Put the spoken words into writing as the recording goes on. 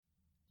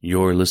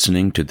You're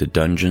listening to the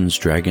Dungeons,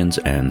 Dragons,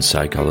 and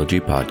Psychology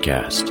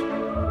Podcast.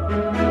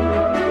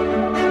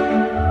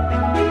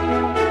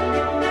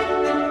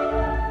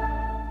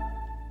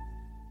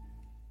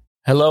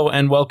 Hello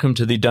and welcome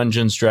to the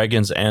Dungeons,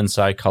 Dragons, and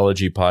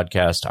Psychology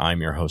Podcast.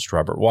 I'm your host,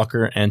 Robert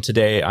Walker, and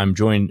today I'm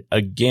joined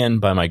again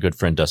by my good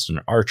friend, Dustin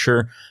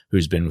Archer,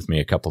 who's been with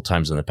me a couple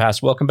times in the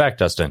past. Welcome back,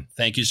 Dustin.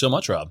 Thank you so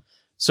much, Rob.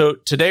 So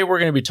today we're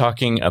going to be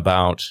talking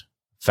about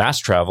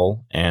fast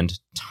travel and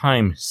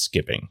time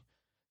skipping.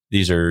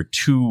 These are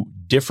two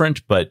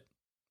different but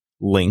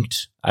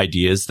linked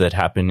ideas that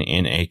happen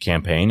in a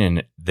campaign,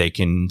 and they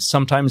can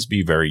sometimes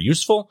be very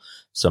useful.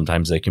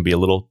 Sometimes they can be a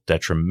little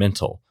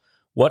detrimental.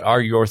 What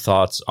are your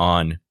thoughts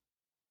on,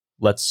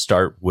 let's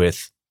start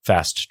with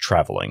fast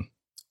traveling?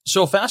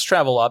 So fast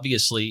travel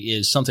obviously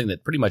is something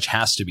that pretty much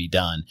has to be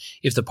done.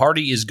 If the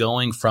party is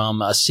going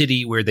from a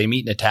city where they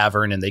meet in a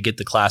tavern and they get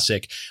the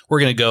classic, we're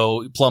going to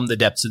go plumb the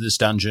depths of this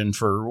dungeon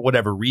for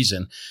whatever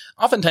reason,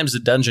 oftentimes the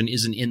dungeon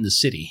isn't in the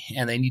city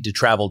and they need to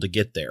travel to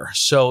get there.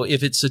 So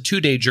if it's a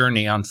 2-day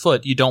journey on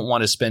foot, you don't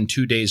want to spend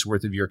 2 days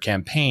worth of your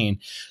campaign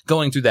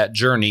going through that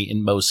journey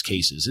in most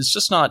cases. It's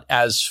just not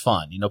as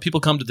fun. You know, people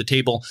come to the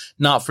table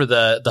not for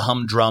the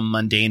humdrum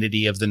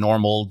mundanity of the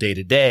normal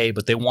day-to-day,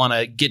 but they want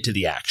to get to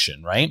the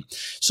action, right?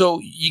 So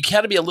you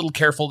got to be a little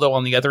careful, though.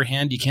 On the other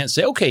hand, you can't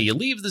say, okay, you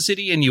leave the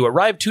city and you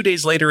arrive 2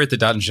 days later at the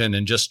dungeon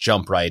and just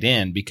jump right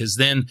in, because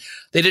then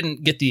they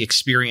didn't get the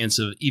experience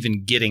of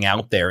even getting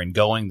out there and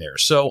going there.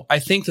 So I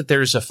think that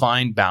there's a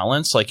fine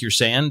balance, like you're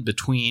saying,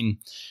 between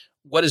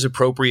what is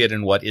appropriate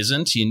and what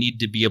isn't. You need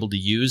to be able to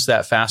use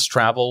that fast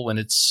travel when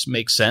it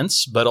makes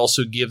sense, but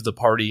also give the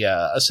party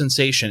a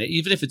sensation,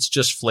 even if it's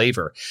just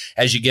flavor.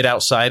 As you get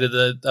outside of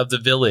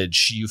the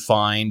village, you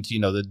find, you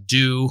know, the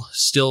dew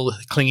still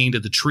clinging to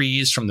the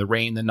trees from the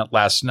rain the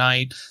last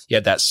night. You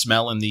had that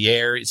smell in the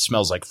air. It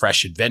smells like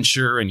fresh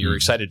adventure and you're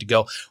excited to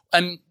go.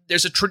 And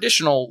there's a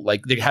traditional,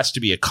 like, there has to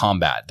be a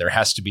combat. There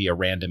has to be a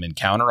random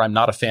encounter. I'm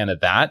not a fan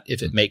of that.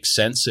 If it makes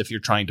sense, if you're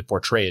trying to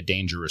portray a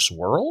dangerous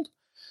world,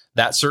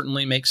 that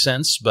certainly makes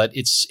sense, but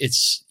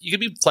it's you can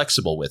be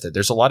flexible with it.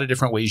 There's a lot of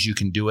different ways you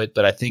can do it,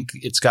 but I think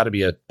it's got to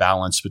be a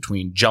balance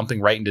between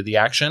jumping right into the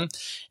action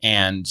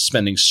and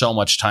spending so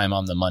much time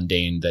on the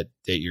mundane that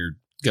you're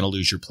going to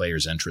lose your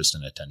players' interest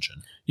and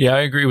attention. Yeah,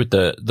 I agree with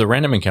the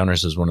random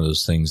encounters is one of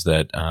those things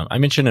that I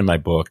mentioned in my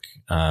book,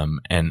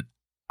 and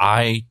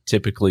I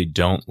typically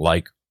don't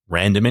like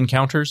random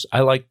encounters.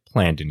 I like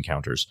planned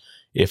encounters.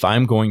 If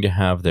I'm going to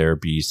have there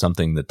be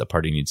something that the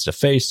party needs to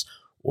face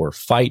or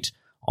fight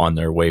on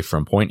their way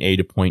from point A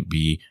to point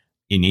B,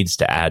 it needs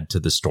to add to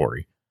the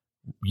story.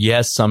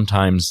 Yes,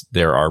 sometimes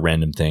there are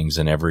random things,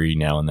 and every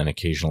now and then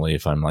occasionally,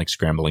 if I'm like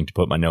scrambling to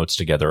put my notes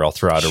together, I'll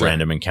throw out a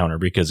random encounter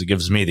because it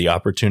gives me the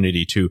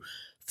opportunity to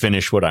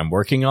finish what I'm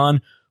working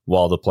on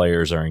while the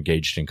players are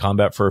engaged in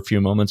combat for a few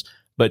moments.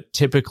 But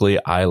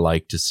typically, I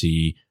like to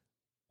see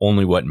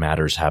only what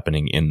matters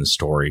happening in the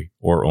story,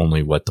 or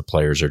only what the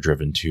players are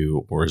driven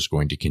to or is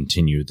going to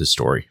continue the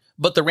story.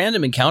 But the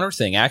random encounter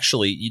thing,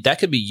 actually, that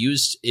could be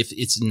used if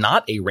it's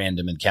not a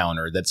random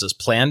encounter. That's a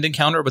planned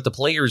encounter, but the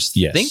players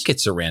think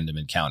it's a random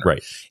encounter.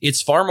 Right.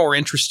 It's far more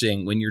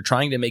interesting when you're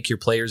trying to make your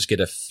players get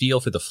a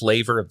feel for the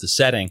flavor of the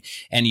setting,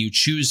 and you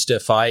choose to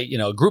fight, you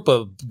know, a group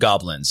of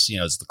goblins. You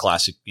know, it's the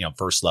classic, you know,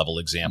 first level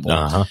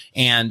example.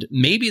 And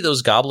maybe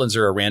those goblins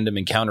are a random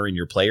encounter in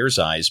your players'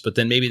 eyes, but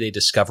then maybe they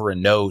discover a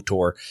note,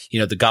 or, you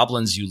know, the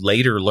goblins you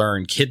later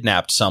learn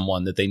kidnapped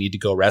someone that they need to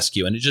go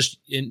rescue, and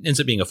it ends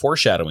up being a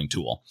foreshadowing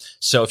tool.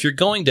 So if you're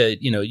going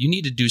to, you know, you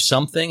need to do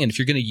something. And if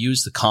you're going to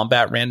use the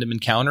combat random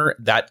encounter,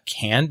 that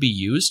can be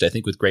used, I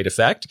think, with great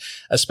effect,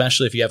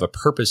 especially if you have a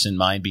purpose in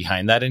mind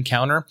behind that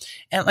encounter.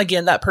 And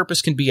again, that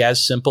purpose can be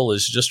as simple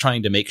as just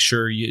trying to make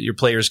sure your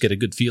players get a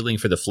good feeling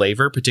for the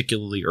flavor,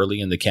 particularly early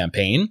in the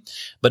campaign.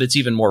 But it's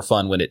even more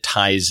fun when it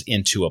ties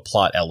into a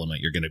plot element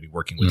you're going to be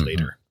working with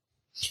later.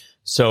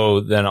 So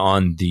then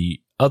on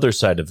the other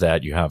side of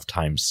that, you have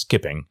time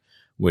skipping,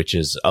 which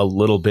is a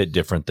little bit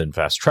different than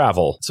fast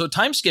travel. So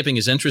time skipping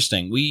is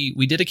interesting.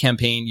 We did a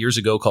campaign years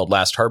ago called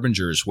Last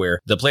Harbingers, where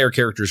the player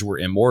characters were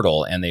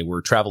immortal and they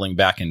were traveling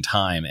back in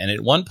time. And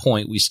at one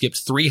point we skipped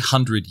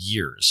 300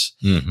 years.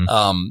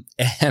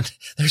 And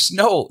there's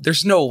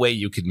no way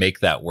you could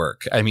make that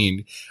work. I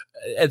mean,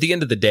 at the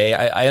end of the day,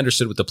 I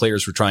understood what the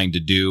players were trying to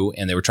do,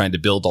 and they were trying to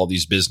build all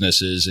these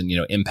businesses and, you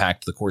know,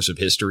 impact the course of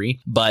history.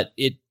 But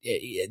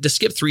to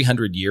skip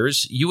 300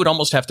 years, you would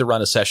almost have to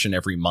run a session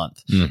every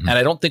month. And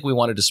I don't think we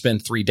wanted to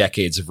spend 3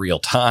 decades of real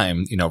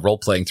time, you know, role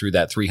playing through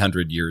that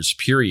 300 years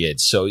period.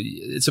 So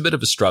it's a bit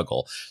of a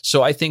struggle.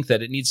 So I think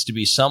that it needs to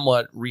be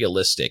somewhat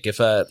realistic. If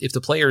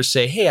the players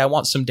say, hey, I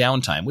want some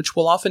downtime, which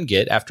we'll often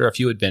get after a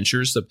few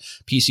adventures, the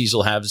PCs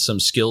will have some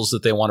skills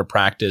that they want to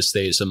practice.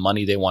 Some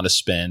money they want to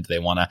spend. They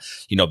want to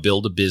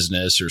build a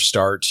business or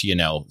start,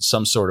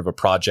 some sort of a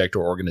project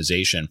or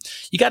organization.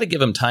 You got to give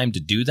them time to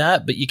do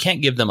that, but you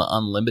can't give them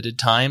unlimited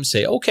time.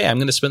 Say, okay, I'm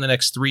going to spend the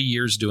next 3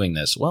 years doing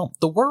this. Well,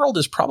 the world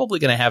is probably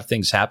going to have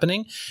things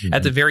happening. Mm-hmm.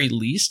 At the very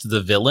least,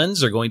 the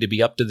villains are going to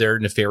be up to their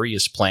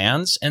nefarious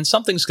plans, and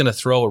something's going to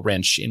throw a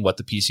wrench in what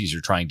the PCs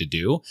are trying to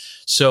do.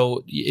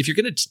 So if you're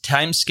going to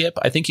time skip,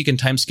 I think you can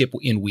time skip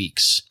in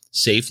weeks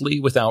safely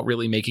without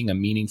really making a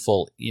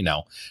meaningful,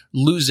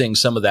 losing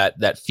some of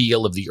that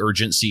feel of the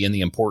urgency and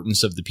the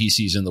importance of the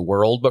PCs in the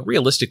world. But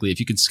realistically, if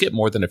you can skip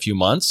more than a few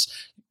months,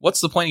 what's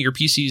the point of your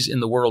PCs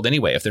in the world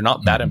anyway? If they're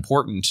not that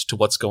important to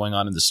what's going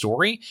on in the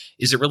story,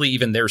 is it really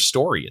even their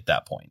story at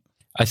that point?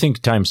 I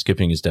think time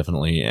skipping is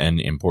definitely an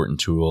important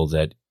tool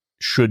that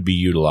should be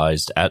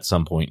utilized at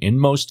some point in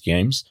most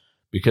games,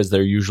 because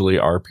there usually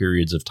are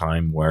periods of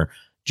time where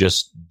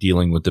just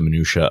dealing with the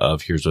minutia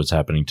of here's what's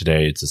happening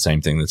today. It's the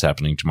same thing that's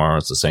happening tomorrow.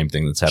 It's the same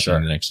thing that's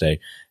happening the next day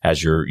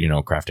as you're,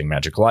 crafting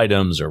magical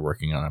items or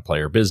working on a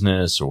player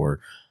business or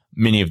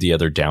many of the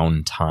other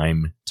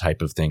downtime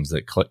type of things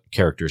that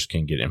characters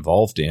can get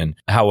involved in.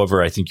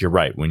 However, I think you're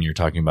right when you're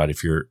talking about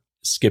if you're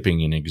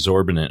skipping an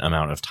exorbitant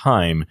amount of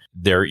time,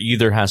 there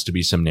either has to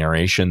be some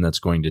narration that's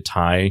going to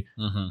tie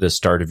the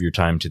start of your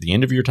time to the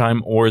end of your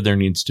time, or there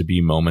needs to be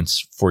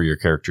moments for your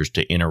characters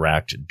to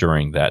interact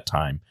during that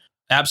time.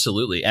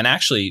 Absolutely. And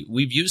actually,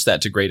 we've used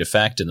that to great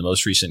effect in the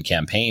most recent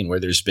campaign where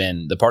there's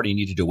been the party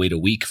needed to wait a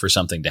week for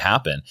something to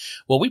happen.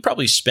 Well, we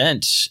probably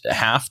spent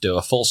half to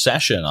a full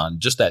session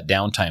on just that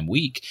downtime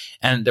week.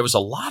 And there was a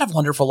lot of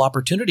wonderful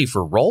opportunity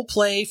for role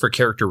play, for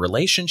character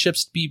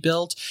relationships to be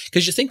built.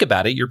 Because you think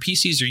about it, your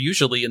PCs are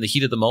usually in the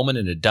heat of the moment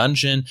in a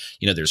dungeon.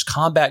 There's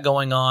combat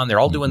going on. They're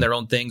all doing their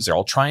own things. They're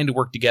all trying to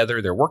work together.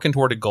 They're working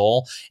toward a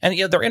goal. And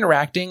they're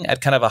interacting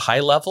at kind of a high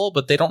level,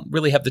 but they don't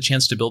really have the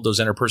chance to build those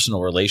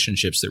interpersonal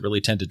relationships that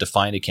really tend to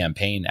define a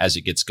campaign as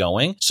it gets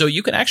going. So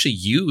you can actually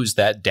use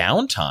that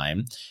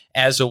downtime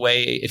as a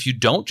way, if you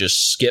don't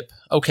just skip,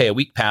 okay, a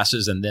week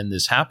passes and then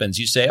this happens,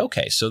 you say,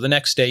 okay, so the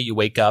next day you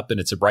wake up and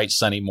it's a bright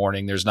sunny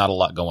morning, there's not a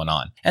lot going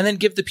on. And then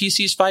give the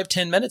PCs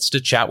 5-10 minutes to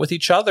chat with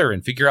each other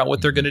and figure out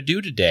what they're going to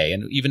do today.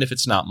 And even if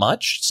it's not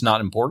much, it's not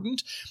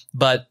important,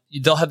 but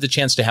they'll have the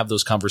chance to have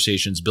those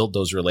conversations, build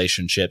those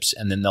relationships,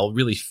 and then they'll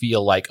really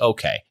feel like,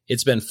 okay,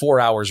 it's been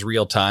 4 hours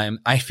real time.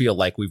 I feel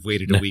like we've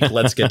waited a week.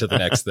 Let's get to the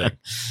next thing.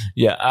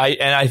 Yeah,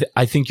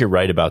 I think you're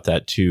right about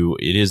that too.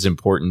 It is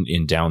important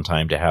in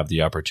downtime to have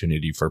the opportunity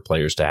for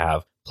players to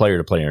have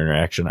player-to-player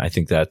interaction. I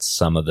think that's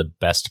some of the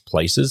best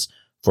places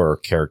for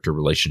character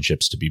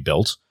relationships to be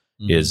built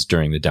is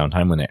during the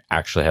downtime when they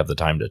actually have the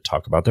time to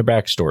talk about their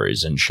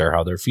backstories and share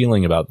how they're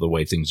feeling about the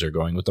way things are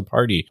going with the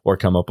party, or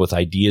come up with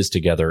ideas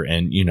together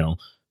and,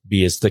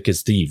 be as thick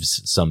as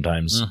thieves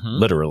sometimes,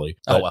 literally.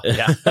 Oh, well,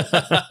 yeah.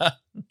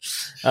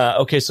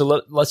 Okay,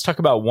 so let's talk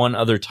about one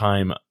other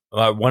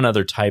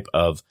type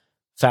of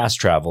fast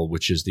travel,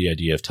 which is the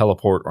idea of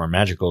teleport or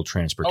magical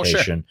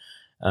transportation.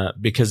 Oh, sure.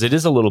 Because it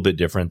is a little bit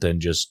different than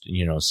just,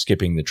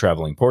 skipping the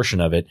traveling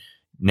portion of it.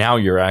 Now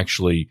you're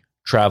actually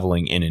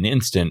traveling in an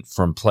instant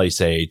from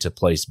place A to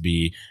place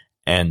B.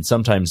 And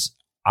sometimes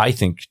I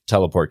think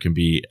teleport can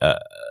be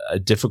a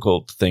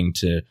difficult thing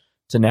to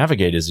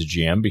navigate as a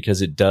GM,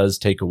 because it does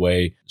take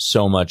away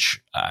so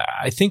much,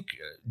 I think,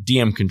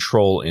 DM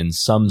control in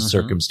some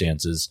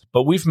circumstances.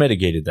 But we've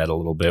mitigated that a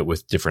little bit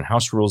with different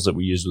house rules that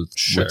we use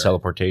with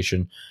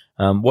teleportation.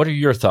 What are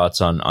your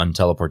thoughts on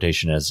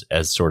teleportation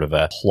as sort of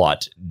a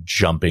plot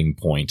jumping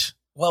point?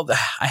 Well,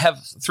 I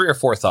have 3 or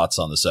 4 thoughts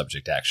on the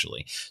subject,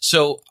 actually.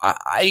 So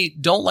I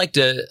don't like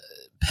to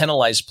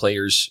penalize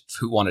players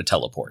who want to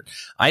teleport.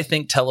 I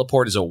think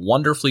teleport is a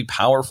wonderfully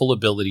powerful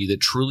ability that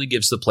truly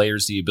gives the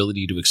players the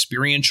ability to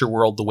experience your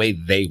world the way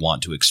they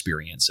want to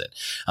experience it.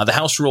 The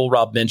house rule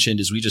Rob mentioned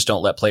is we just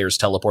don't let players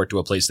teleport to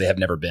a place they have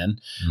never been.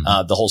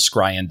 The whole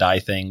scry and die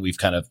thing, we've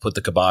kind of put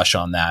the kibosh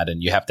on that,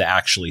 and you have to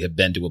actually have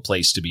been to a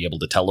place to be able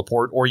to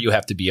teleport, or you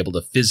have to be able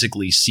to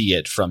physically see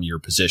it from your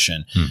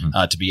position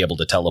to be able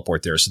to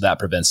teleport there. So that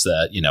prevents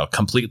the,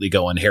 completely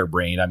going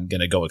harebrained, I'm going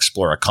to go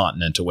explore a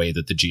continent, a way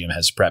that the GM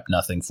has prepped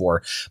nothing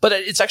for. But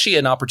it's actually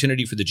an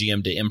opportunity for the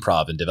GM to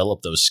improv and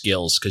develop those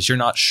skills, because you're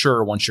not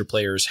sure once your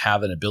players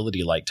have an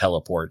ability like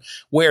teleport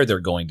where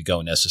they're going to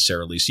go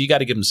necessarily. So you got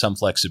to give them some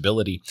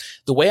flexibility.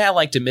 The way I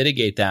like to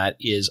mitigate that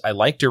is I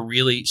like to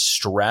really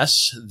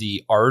stress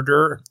the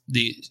ardor,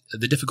 the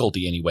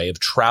difficulty anyway, of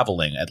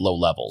traveling at low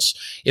levels.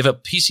 If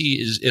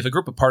a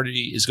group of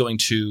party is going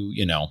to,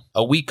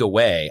 a week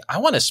away, I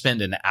want to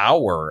spend an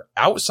hour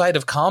outside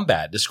of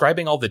combat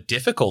describing all the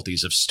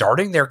difficulties of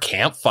starting their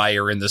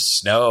campfire in the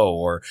snow,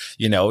 or,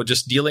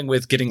 just dealing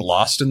with getting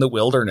lost in the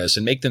wilderness,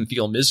 and make them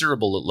feel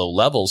miserable at low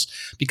levels.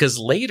 Because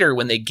later,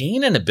 when they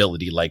gain an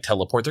ability like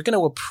teleport, they're going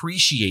to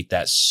appreciate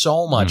that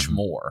so much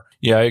more.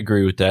 Yeah, I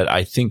agree with that.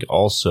 I think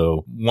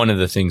also one of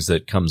the things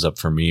that comes up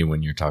for me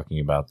when you're talking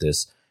about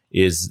this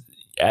is,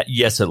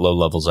 yes, at low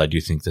levels, I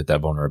do think that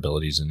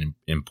vulnerability is an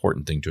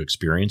important thing to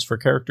experience for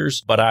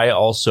characters. But I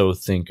also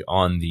think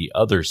on the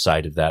other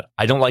side of that,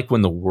 I don't like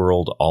when the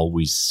world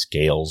always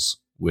scales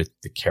with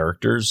the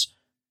characters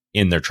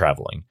in their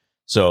traveling.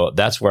 So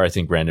that's where I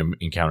think random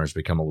encounters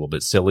become a little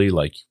bit silly.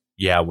 Like,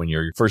 yeah, when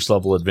you're first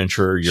level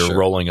adventurer, you're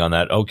rolling on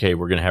that. Okay,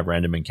 we're going to have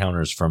random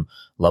encounters from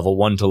level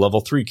 1 to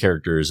level 3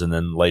 characters. And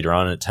then later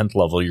on at 10th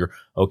level, you're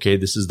okay.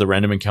 This is the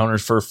random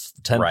encounters for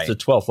 10th to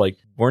 12th. Like,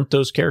 weren't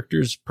those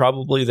characters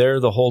probably there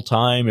the whole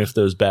time if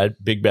those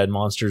big bad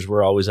monsters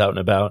were always out and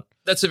about?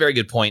 That's a very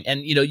good point.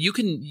 And,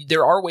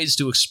 there are ways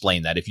to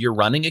explain that. If you're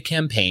running a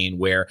campaign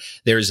where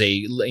there's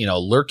a,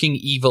 lurking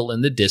evil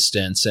in the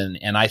distance,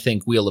 and I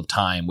think Wheel of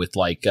Time with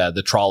like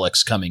the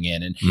Trollocs coming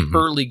in and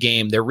early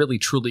game, they're really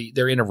truly,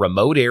 they're in a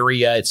remote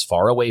area. It's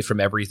far away from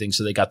everything.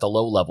 So they got the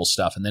low level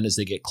stuff. And then as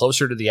they get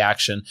closer to the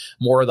action,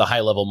 more of the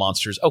high level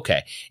monsters.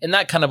 Okay. In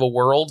that kind of a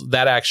world,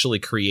 that actually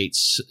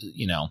creates,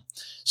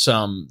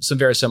 some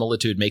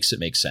verisimilitude, makes it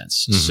make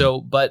sense.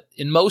 So, but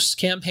in most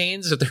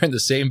campaigns, if they're in the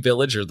same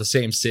village or the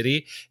same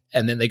city,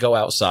 and then they go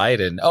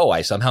outside and,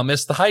 I somehow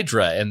missed the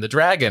Hydra and the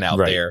dragon out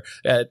there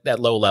at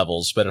low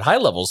levels, but at high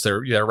levels,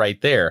 they're right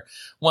there.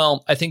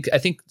 Well, I think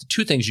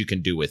two things you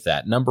can do with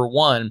that. Number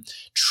one,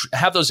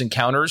 have those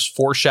encounters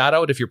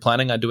foreshadowed if you're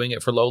planning on doing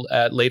it for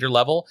later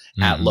level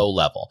at low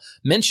level.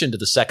 Mention to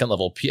the second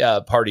level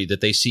party that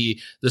they see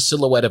the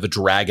silhouette of a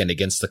dragon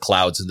against the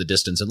clouds in the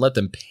distance and let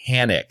them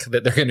panic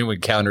that they're going to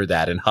encounter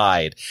that and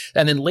hide.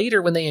 And then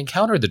later when they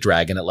encounter the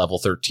dragon at level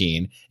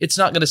 13, it's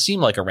not going to seem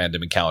like a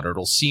random encounter.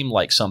 It'll seem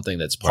like something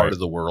that's part of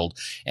the world,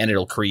 and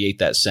it'll create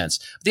that sense.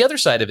 The other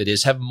side of it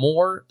is have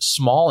more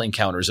small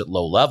encounters at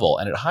low level,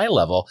 and at high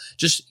level,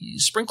 just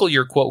sprinkle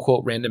your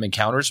quote random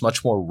encounters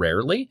much more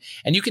rarely.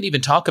 And you can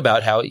even talk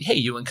about how, hey,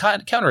 you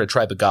encounter a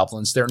tribe of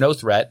goblins. They're no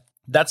threat.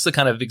 That's the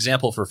kind of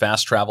example for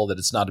fast travel that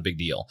it's not a big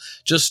deal.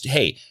 Just,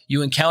 hey,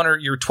 you encounter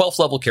your 12th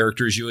level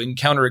characters, you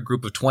encounter a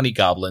group of 20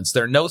 goblins.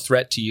 They're no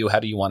threat to you. How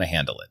do you want to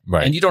handle it?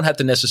 Right. And you don't have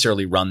to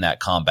necessarily run that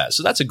combat.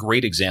 So that's a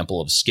great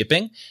example of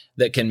skipping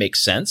that can make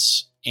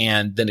sense,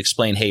 and then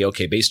explain, hey,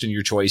 okay, based on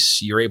your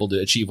choice, you're able to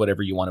achieve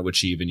whatever you want to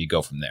achieve, and you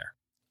go from there.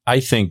 I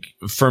think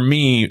for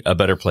me, a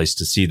better place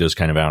to see those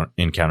kind of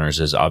encounters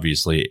is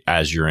obviously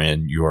as you're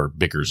in your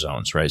bigger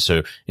zones, right?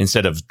 So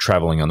instead of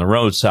traveling on the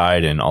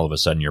roadside and all of a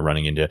sudden you're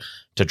running into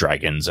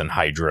dragons and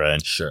Hydra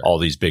and all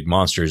these big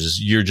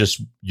monsters, you're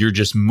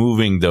just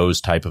moving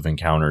those type of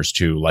encounters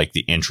to like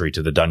the entry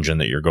to the dungeon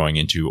that you're going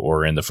into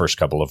or in the first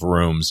couple of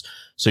rooms.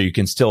 So you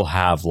can still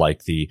have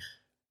like the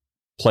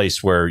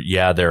place where,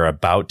 they're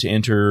about to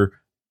enter.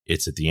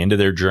 It's at the end of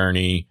their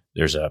journey.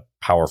 There's a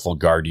powerful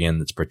guardian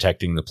that's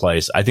protecting the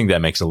place. I think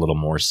that makes a little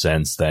more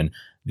sense than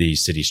the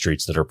city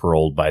streets that are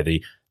paroled by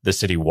the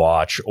city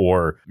watch,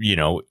 or,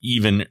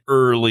 even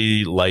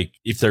early, like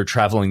if they're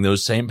traveling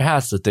those same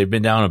paths that they've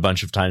been down a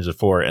bunch of times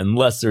before,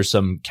 unless there's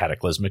some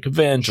cataclysmic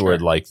event or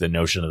like the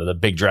notion of the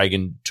big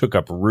dragon took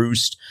up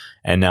roost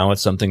and now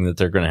it's something that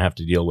they're going to have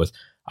to deal with.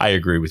 I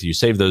agree with you.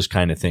 Save those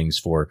kind of things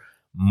for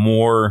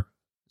more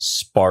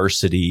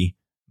sparsity,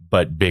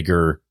 but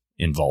bigger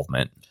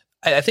involvement.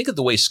 I think that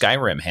the way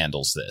Skyrim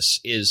handles this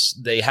is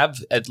they have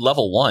at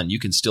level 1, you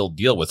can still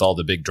deal with all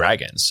the big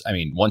dragons. I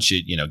mean, once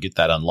you get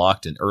that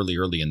unlocked and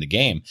early in the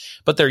game,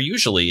 but they're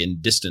usually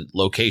in distant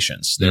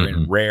locations. They're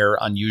in rare,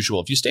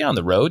 unusual. If you stay on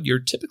the road, you're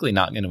typically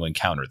not going to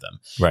encounter them.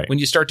 Right. When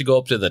you start to go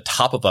up to the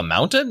top of a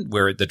mountain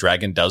where the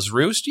dragon does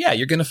roost,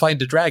 you're going to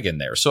find a dragon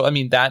there. So, I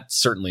mean, that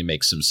certainly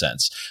makes some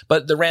sense.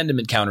 But the random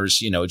encounters,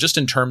 just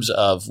in terms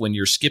of when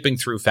you're skipping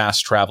through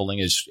fast traveling,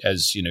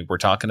 as we're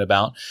talking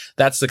about,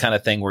 that's the kind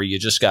of thing where you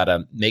just got to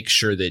make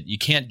sure that you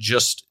can't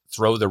just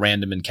throw the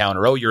random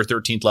encounter. Oh, you're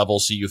 13th level,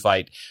 so you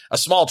fight a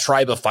small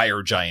tribe of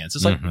fire giants.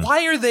 It's like,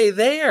 why are they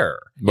there?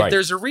 Right. If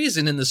there's a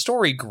reason in the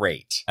story,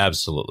 great.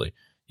 Absolutely.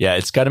 Yeah,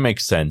 it's got to make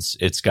sense.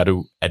 It's got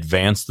to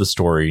advance the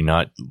story,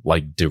 not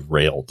like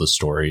derail the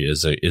story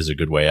is a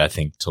good way, I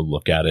think, to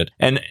look at it.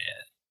 And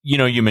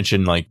you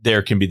mentioned like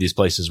there can be these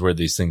places where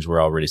these things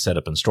were already set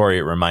up in story.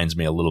 It reminds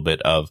me a little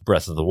bit of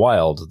Breath of the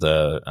Wild,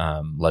 the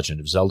Legend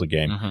of Zelda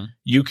game.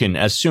 You can,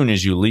 as soon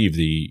as you leave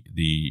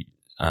the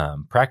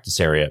practice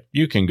area,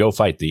 you can go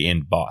fight the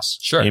end boss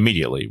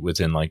immediately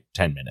within like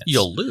 10 minutes.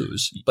 You'll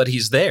lose, but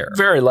he's there.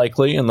 Very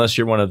likely, unless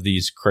you're one of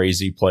these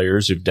crazy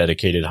players who've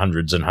dedicated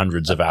hundreds and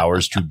hundreds of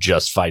hours to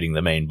just fighting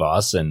the main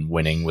boss and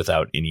winning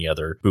without any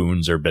other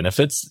boons or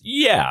benefits.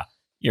 Yeah.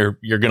 You're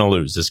going to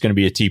lose. It's going to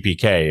be a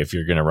TPK if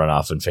you're going to run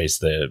off and face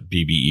the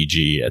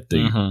BBEG at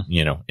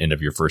the, end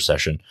of your first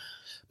session.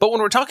 But when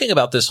we're talking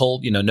about this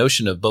whole,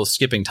 notion of both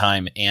skipping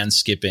time and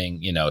skipping,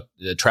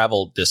 the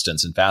travel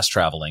distance and fast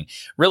traveling,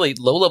 really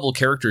low level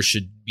characters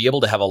should be able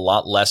to have a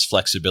lot less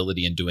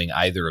flexibility in doing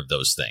either of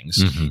those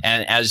things.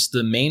 And as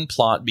the main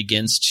plot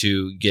begins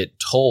to get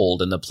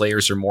told and the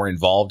players are more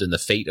involved in the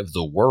fate of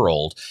the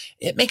world,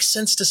 it makes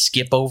sense to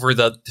skip over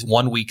the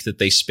 1 week that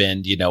they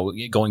spend,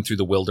 going through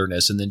the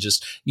wilderness and then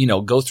just,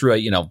 go through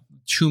a,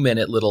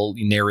 2-minute little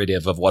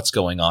narrative of what's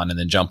going on and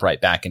then jump right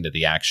back into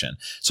the action.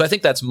 So I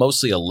think that's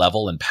mostly a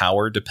level and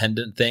power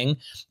dependent thing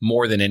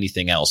more than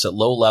anything else. At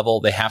low level,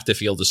 they have to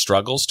feel the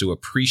struggles to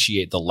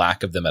appreciate the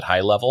lack of them at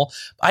high level.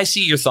 I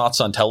see your thoughts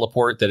on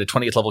teleport, that a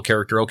 20th level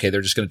character, okay,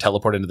 they're just going to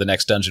teleport into the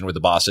next dungeon where the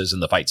boss is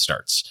and the fight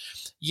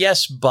starts.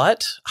 Yes,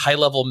 but high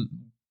level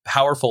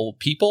powerful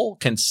people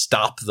can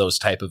stop those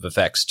type of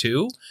effects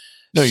too.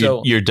 No,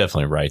 So, you're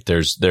definitely right.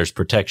 There's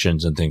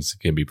protections and things that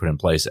can be put in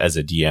place as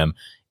a DM.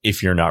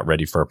 If you're not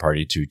ready for a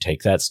party to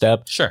take that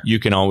step, sure. you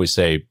can always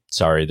say,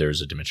 sorry, there's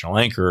a dimensional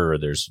anchor or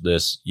there's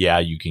this. Yeah,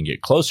 you can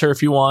get closer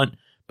if you want,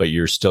 but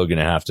you're still going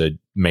to have to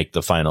make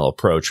the final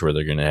approach where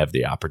they're going to have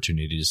the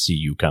opportunity to see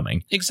you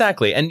coming.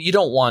 Exactly. And you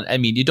don't want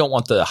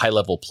the high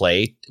level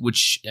play,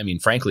 which,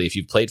 frankly, if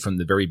you've played from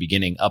the very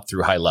beginning up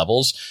through high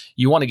levels,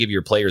 you want to give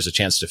your players a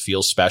chance to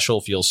feel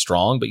special, feel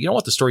strong, but you don't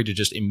want the story to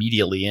just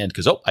immediately end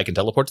because, I can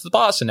teleport to the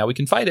boss and now we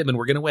can fight him and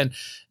we're going to win.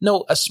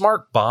 No, a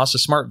smart boss, a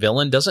smart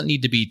villain doesn't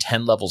need to be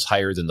 10 levels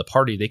higher than the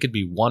party. They could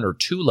be 1 or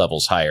 2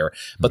 levels higher,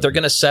 but they're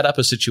going to set up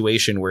a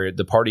situation where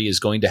the party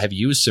is going to have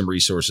used some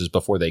resources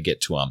before they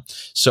get to them.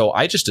 So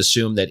I just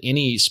assume that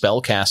any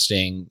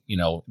spellcasting,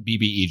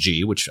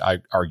 BBEG, which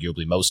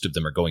arguably most of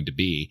them are going to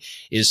be,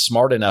 is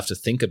smart enough to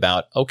think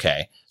about,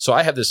 okay, so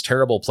I have this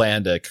terrible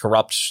plan to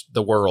corrupt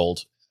the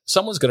world.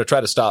 Someone's going to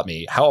try to stop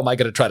me. How am I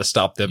going to try to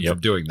stop them from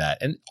doing that?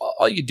 And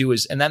all you do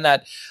is, and then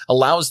that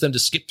allows them to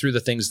skip through the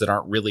things that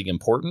aren't really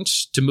important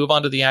to move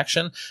on to the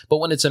action. But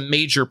when it's a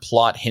major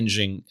plot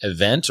hinging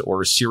event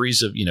or a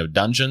series of,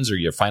 dungeons or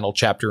your final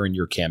chapter in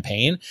your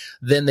campaign,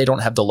 then they don't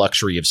have the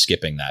luxury of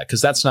skipping that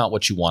because that's not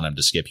what you want them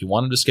to skip. You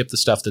want them to skip the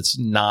stuff that's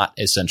not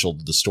essential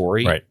to the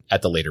story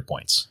at the later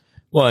points.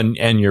 Well,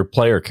 and your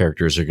player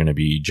characters are going to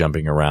be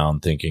jumping around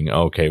thinking,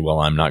 okay, well,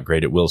 I'm not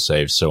great at will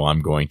save, so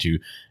I'm going to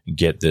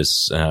get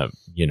this,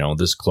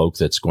 this cloak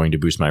that's going to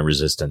boost my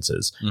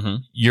resistances. Mm-hmm.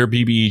 Your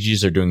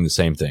BBEGs are doing the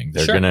same thing.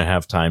 They're going to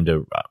have time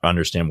to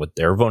understand what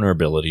their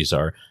vulnerabilities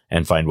are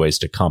and find ways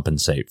to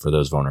compensate for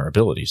those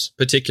vulnerabilities.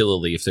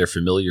 Particularly if they're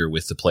familiar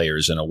with the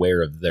players and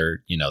aware of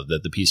their,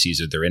 that the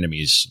PCs are their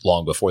enemies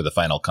long before the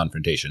final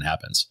confrontation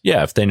happens.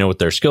 Yeah, if they know what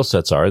their skill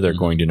sets are, they're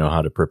going to know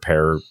how to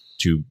prepare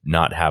to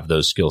not have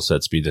those skill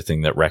sets be the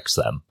thing that wrecks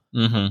them.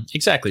 Mm-hmm.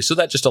 Exactly. So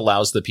that just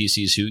allows the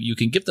PCs who you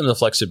can give them the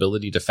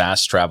flexibility to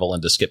fast travel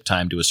and to skip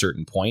time to a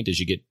certain point as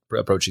you get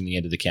approaching the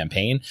end of the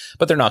campaign,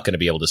 but they're not going to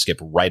be able to skip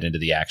right into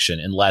the action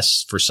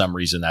unless for some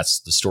reason that's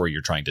the story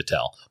you're trying to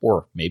tell,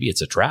 or maybe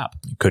it's a trap.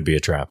 It could be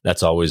a trap.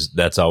 That's always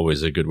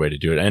a good way to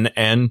do it.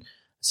 And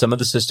some of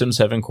the systems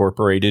have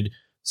incorporated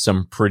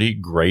some pretty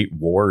great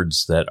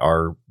wards that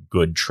are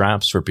good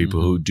traps for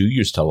people who do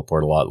use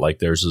teleport a lot. Like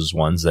there's those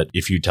ones that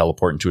if you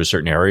teleport into a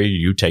certain area,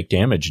 you take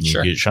damage and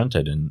you get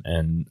shunted.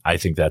 And I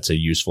think that's a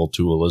useful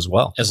tool as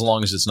well. As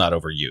long as it's not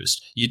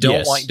overused. You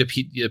don't want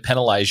to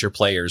penalize your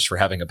players for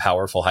having a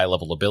powerful high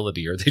level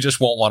ability, or they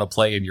just won't want to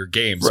play in your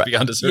games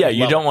beyond a certain level.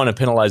 You don't want to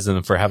penalize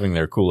them for having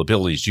their cool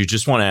abilities. You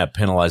just want to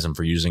penalize them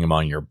for using them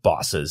on your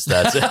bosses.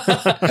 That's it.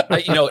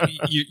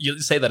 You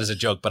say that as a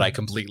joke, but I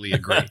completely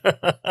agree.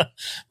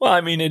 Well,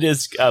 I mean, it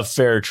is a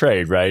fair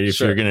trade, right?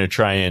 If you're going to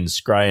try and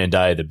scry and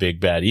die the big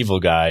bad evil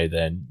guy,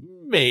 then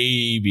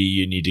maybe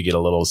you need to get a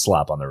little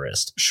slap on the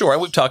wrist. Sure.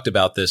 We've talked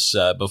about this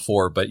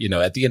before, but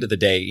at the end of the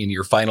day, in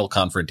your final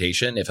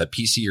confrontation, if a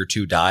PC or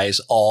 2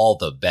 dies, all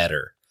the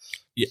better.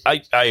 Yeah,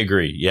 I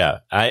agree. Yeah.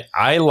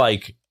 I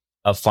like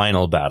a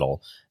final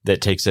battle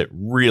that takes it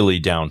really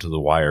down to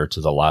the wire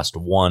to the last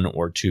 1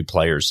 or 2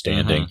 players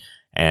standing.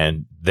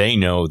 And they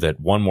know that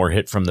one more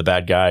hit from the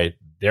bad guy,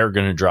 they're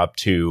going to drop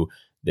 2.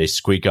 They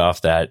squeak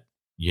off that,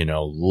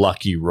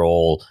 lucky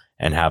roll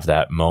and have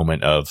that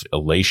moment of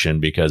elation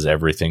because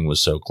everything was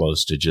so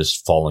close to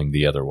just falling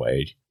the other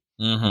way.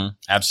 Mm-hmm.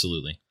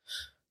 Absolutely.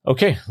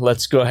 Okay,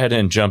 let's go ahead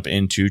and jump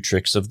into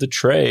tricks of the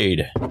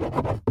trade.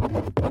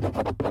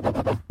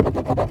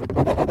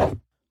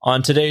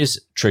 On today's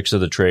Tricks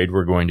of the Trade,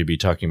 we're going to be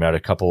talking about a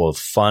couple of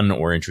fun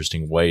or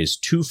interesting ways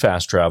to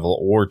fast travel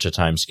or to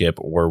time skip,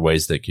 or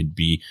ways that could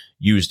be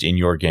used in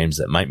your games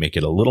that might make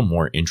it a little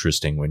more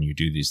interesting when you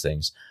do these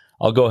things.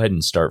 I'll go ahead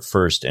and start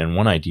first, and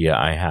one idea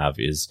I have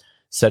is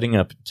setting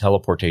up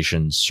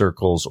teleportation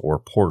circles or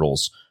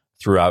portals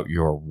throughout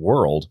your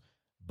world,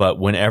 but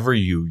whenever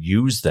you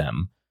use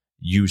them,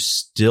 you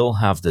still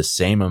have the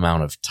same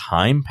amount of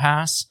time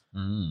pass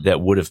that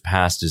would have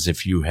passed as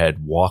if you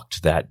had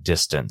walked that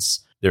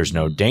distance. There's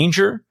no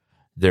danger.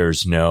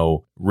 There's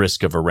no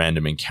risk of a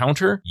random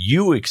encounter.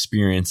 You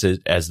experience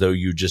it as though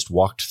you just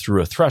walked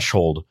through a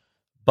threshold,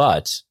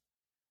 but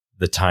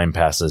the time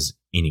passes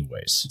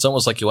anyways. It's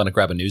almost like you want to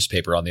grab a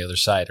newspaper on the other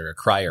side or a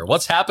crier.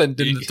 What's happened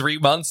in the 3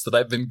 months that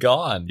I've been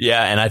gone?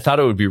 Yeah, and I thought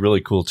it would be really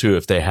cool too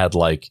if they had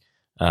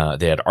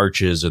they had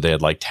arches or they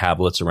had like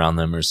tablets around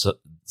them or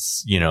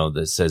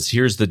that says,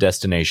 here's the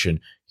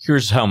destination.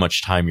 Here's how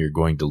much time you're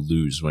going to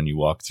lose when you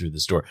walk through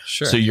this door.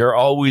 Sure. So you're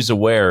always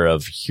aware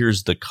of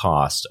here's the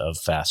cost of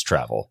fast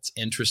travel. It's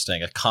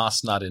interesting. A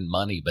cost not in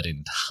money, but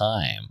in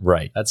time.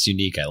 Right. That's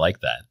unique. I like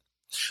that.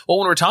 Well,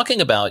 when we're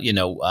talking about,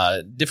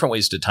 different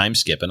ways to time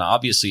skip, and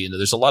obviously,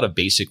 there's a lot of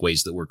basic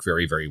ways that work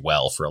very, very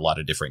well for a lot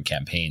of different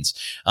campaigns.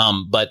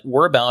 But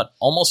we're about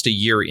almost a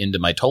year into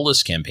my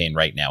Tollus campaign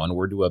right now, and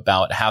we're to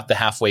about the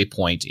halfway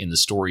point in the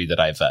story that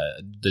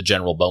the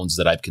general bones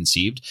that I've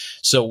conceived.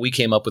 So we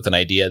came up with an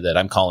idea that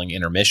I'm calling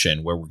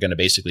intermission, where we're going to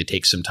basically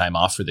take some time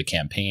off for the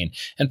campaign.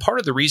 And part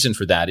of the reason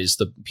for that is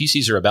the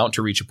PCs are about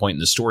to reach a point in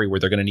the story where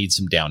they're going to need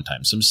some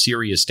downtime, some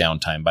serious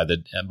downtime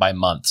by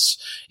months,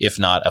 if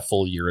not a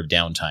full year of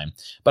downtime.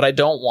 But I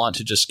don't want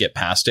to just get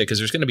past it because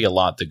there's going to be a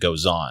lot that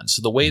goes on.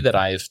 So the way that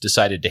I've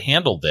decided to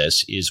handle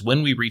this is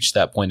when we reach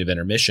that point of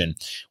intermission,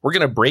 we're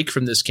going to break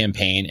from this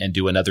campaign and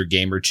do another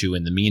game or two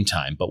in the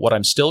meantime. But what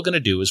I'm still going to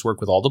do is work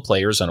with all the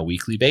players on a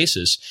weekly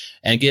basis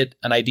and get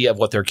an idea of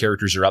what their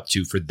characters are up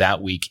to for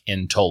that week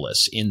in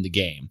Tollus, in the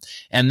game.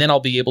 And then I'll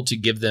be able to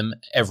give them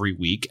every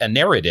week a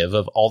narrative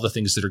of all the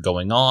things that are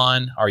going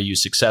on. Are you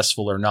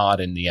successful or not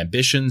in the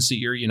ambitions that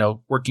you're,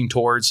 working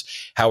towards?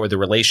 How are the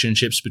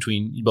relationships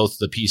between both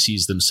the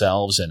PCs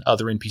themselves and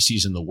other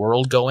NPCs in the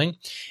world going?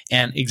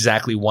 And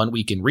exactly 1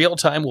 week in real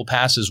time will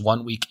pass as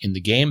 1 week in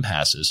the game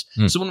passes.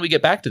 So when we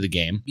get back to the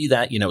game, be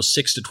that,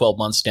 6 to 12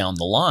 months down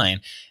the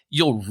line,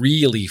 you'll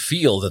really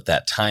feel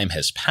that time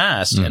has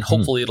passed, and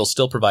hopefully it'll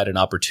still provide an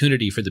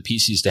opportunity for the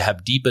PCs to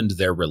have deepened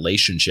their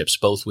relationships,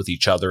 both with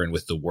each other and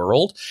with the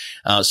world.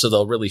 So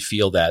they'll really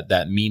feel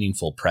that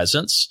meaningful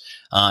presence.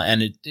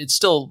 And it's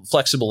still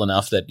flexible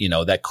enough that,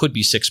 that could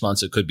be 6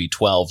 months, it could be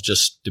 12,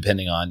 just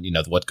depending on,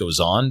 what goes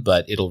on.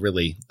 But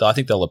I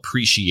think they'll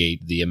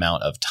appreciate the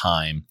amount of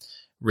time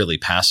really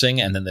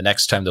passing. And then the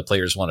next time the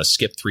players want to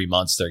skip 3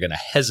 months, they're going to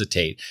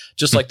hesitate,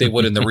 just like they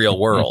would in the real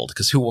world,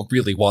 because who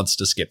really wants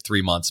to skip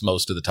 3 months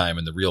most of the time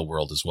in the real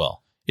world as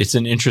well? It's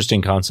an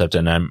interesting concept,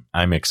 and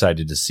I'm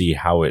excited to see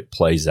how it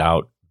plays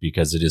out,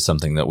 because it is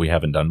something that we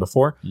haven't done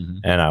before.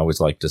 And I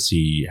always like to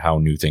see how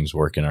new things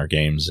work in our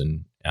games.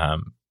 And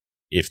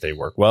if they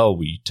work well,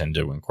 we tend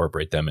to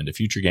incorporate them into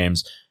future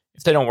games.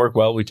 If they don't work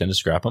well, we tend to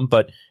scrap them.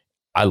 But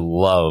I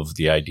love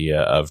the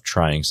idea of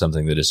trying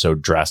something that is so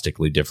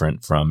drastically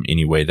different from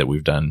any way that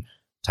we've done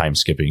time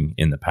skipping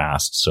in the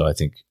past. So I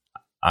think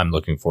I'm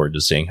looking forward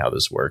to seeing how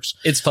this works.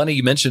 It's funny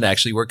you mentioned,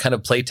 actually, we're kind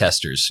of play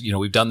testers.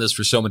 We've done this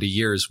for so many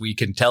years. We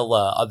can tell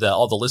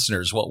all the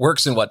listeners what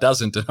works and what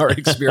doesn't in our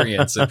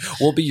experience. And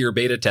we'll be your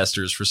beta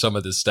testers for some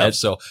of this stuff.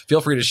 So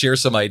feel free to share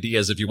some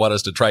ideas if you want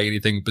us to try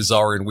anything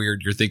bizarre and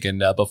weird you're thinking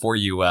before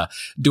you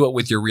do it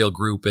with your real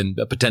group and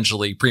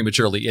potentially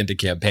prematurely end a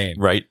campaign.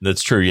 Right.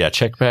 That's true. Yeah.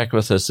 Check back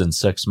with us in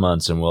 6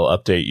 months and we'll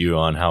update you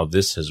on how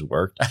this has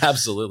worked.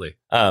 Absolutely.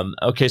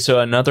 Okay. So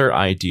another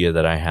idea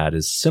that I had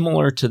is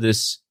similar to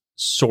this.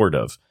 Sort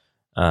of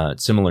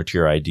similar to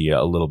your idea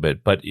a little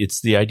bit, but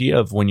it's the idea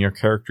of when your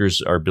characters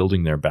are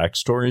building their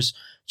backstories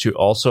to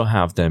also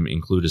have them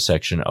include a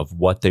section of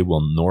what they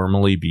will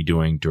normally be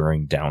doing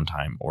during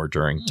downtime or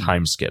during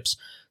time skips.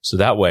 So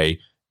that way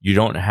you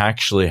don't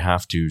actually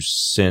have to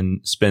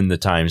spend the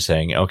time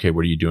saying, okay,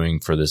 what are you doing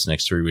for this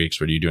next 3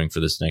 weeks? What are you doing for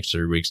this next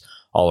 3 weeks?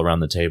 All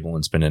around the table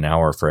and spend an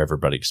hour for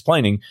everybody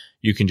explaining.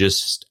 You can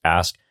just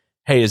ask,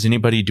 hey, is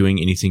anybody doing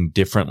anything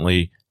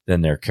differently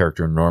than their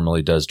character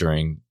normally does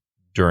during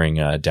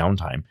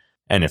downtime?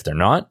 And if they're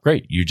not,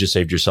 great. You just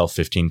saved yourself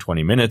 15,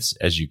 20 minutes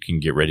as you can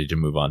get ready to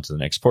move on to the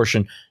next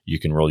portion. You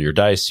can roll your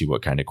dice, see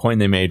what kind of coin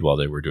they made while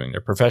they were doing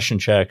their profession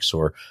checks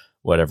or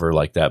whatever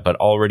like that, but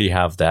already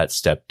have that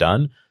step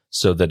done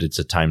so that it's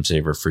a time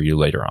saver for you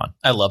later on.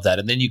 I love that.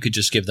 And then you could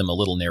just give them a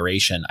little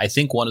narration. I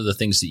think one of the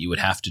things that you would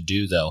have to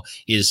do, though,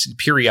 is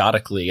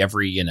periodically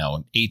every,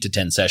 8 to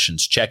 10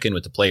 sessions, check in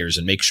with the players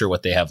and make sure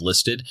what they have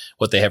listed,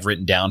 what they have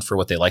written down for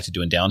what they like to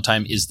do in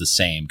downtime is the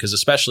same. Because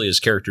especially as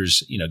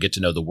characters, get to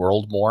know the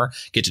world more,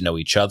 get to know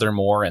each other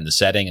more and the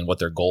setting and what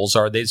their goals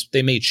are,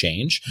 they may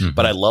change.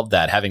 But I love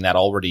that, having that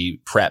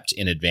already prepped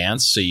in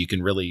advance so you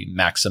can really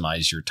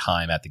maximize your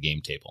time at the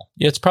game table.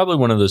 Yeah, it's probably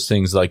one of those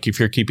things like if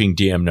you're keeping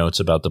DM notes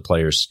about the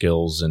players'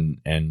 skills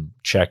and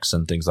checks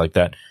and things like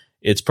that,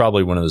 it's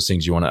probably one of those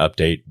things you want to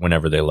update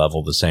whenever they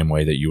level the same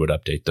way that you would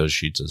update those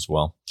sheets as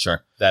well.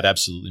 Sure. That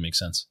absolutely makes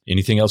sense.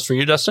 Anything else for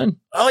you, Dustin?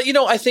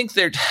 I think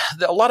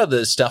a lot of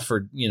the stuff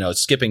for,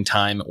 skipping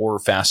time or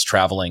fast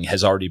traveling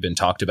has already been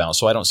talked about.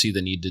 So I don't see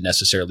the need to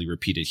necessarily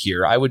repeat it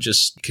here. I would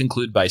just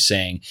conclude by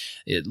saying,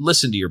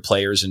 listen to your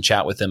players and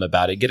chat with them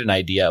about it. Get an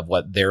idea of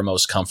what they're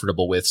most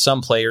comfortable with.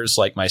 Some players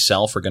like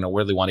myself are going to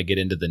really want to get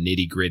into the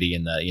nitty gritty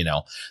and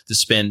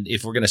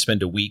if we're going to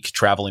spend a week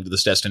traveling to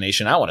this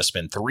destination, I want to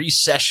spend 3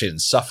 sessions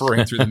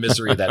suffering through the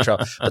misery of that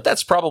travel. But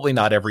that's probably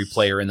not every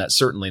player, and that's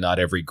certainly not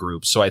every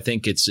group. So I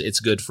think it's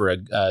good for a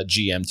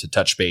GM to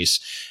touch base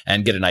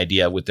and get an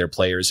idea with their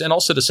players, and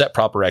also to set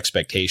proper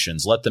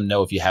expectations. Let them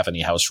know if you have any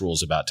house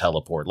rules about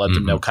teleport. Let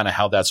them know kind of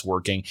how that's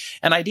working,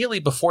 and ideally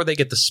before they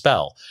get the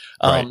spell.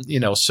 Right.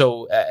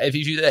 So if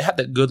you have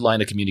that good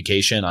line of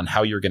communication on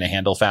how you're going to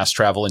handle fast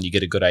travel, and you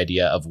get a good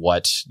idea of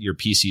what your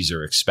PCs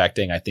are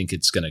expecting, I think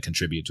it's going to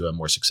contribute to a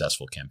more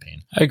successful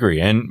campaign. I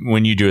agree. And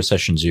when you do a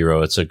session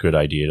 0, it's a good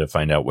idea to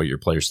find out what your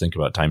players think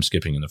about time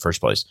skipping in the first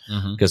place,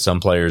 because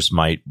some players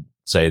might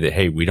say that,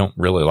 hey, we don't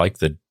really like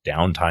the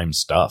downtime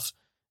stuff.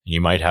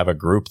 You might have a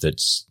group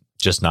that's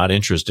just not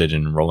interested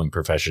in rolling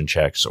profession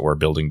checks or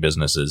building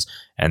businesses,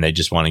 and they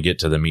just want to get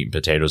to the meat and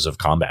potatoes of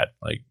combat.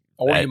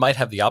 Or you might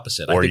have the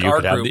opposite. Or you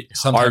could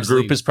have our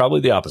group is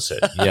probably the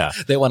opposite. Yeah.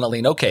 They want to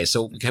lean, okay,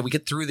 so can we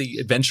get through the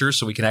adventure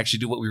so we can actually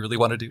do what we really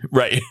want to do?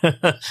 Right.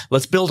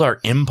 Let's build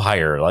our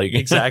empire.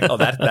 Exactly. Oh,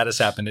 that has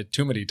happened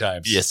too many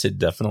times. Yes, it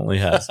definitely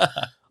has.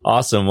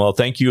 Awesome. Well,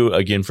 thank you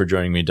again for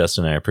joining me,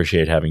 Dustin. I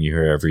appreciate having you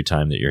here every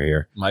time that you're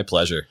here. My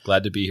pleasure.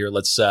 Glad to be here.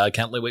 Let's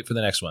can't wait for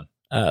the next one.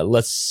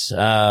 Let's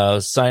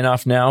sign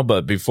off now.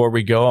 But before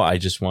we go, I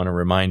just want to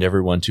remind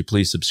everyone to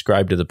please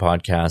subscribe to the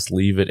podcast,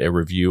 leave it a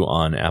review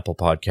on Apple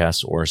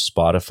Podcasts or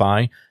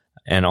Spotify,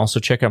 and also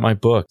check out my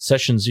book,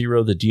 Session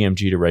Zero, the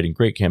DMG to Writing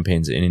Great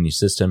Campaigns in Any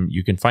System.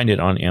 You can find it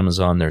on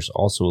Amazon. There's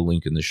also a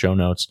link in the show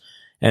notes.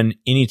 And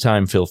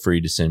anytime, feel free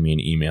to send me an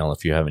email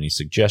if you have any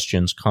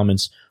suggestions,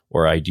 comments,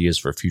 or ideas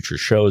for future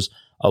shows.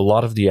 A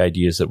lot of the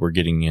ideas that we're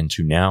getting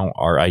into now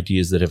are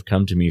ideas that have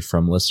come to me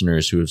from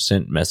listeners who have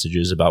sent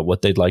messages about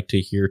what they'd like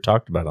to hear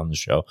talked about on the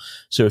show.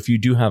 So if you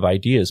do have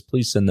ideas,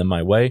 please send them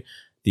my way.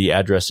 The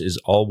address is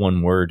all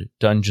one word,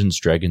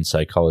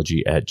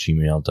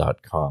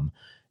 dungeonsdragonpsychology@gmail.com.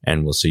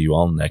 And we'll see you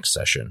all next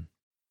session.